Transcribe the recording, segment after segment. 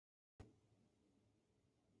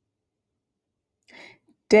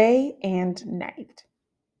Day and night.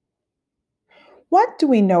 What do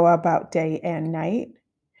we know about day and night?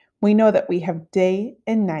 We know that we have day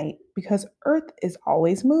and night because Earth is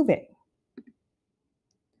always moving.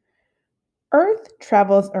 Earth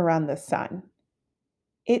travels around the sun.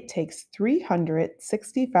 It takes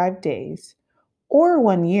 365 days or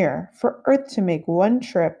 1 year for Earth to make one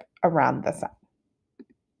trip around the sun.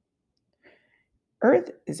 Earth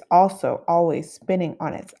is also always spinning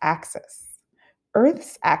on its axis.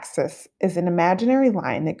 Earth's axis is an imaginary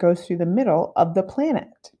line that goes through the middle of the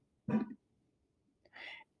planet.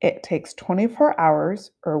 It takes 24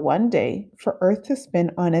 hours or 1 day for Earth to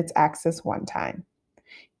spin on its axis one time.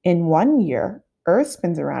 In 1 year, Earth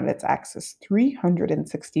spins around its axis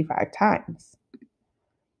 365 times.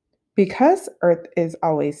 Because Earth is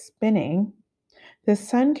always spinning, the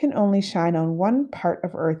sun can only shine on one part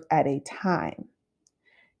of Earth at a time.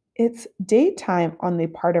 It's daytime on the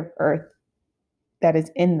part of Earth that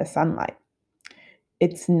is in the sunlight.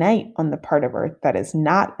 It's night on the part of Earth that is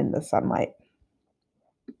not in the sunlight.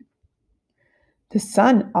 The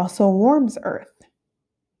sun also warms Earth.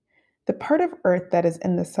 The part of Earth that is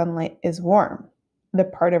in the sunlight is warm. The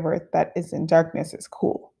part of Earth that is in darkness is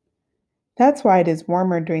cool. That's why it is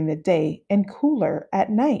warmer during the day and cooler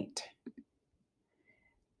at night.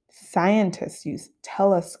 Scientists use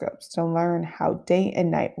telescopes to learn how day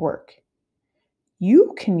and night work.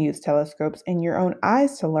 You can use telescopes in your own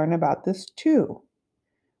eyes to learn about this too.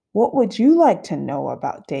 What would you like to know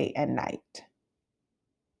about day and night?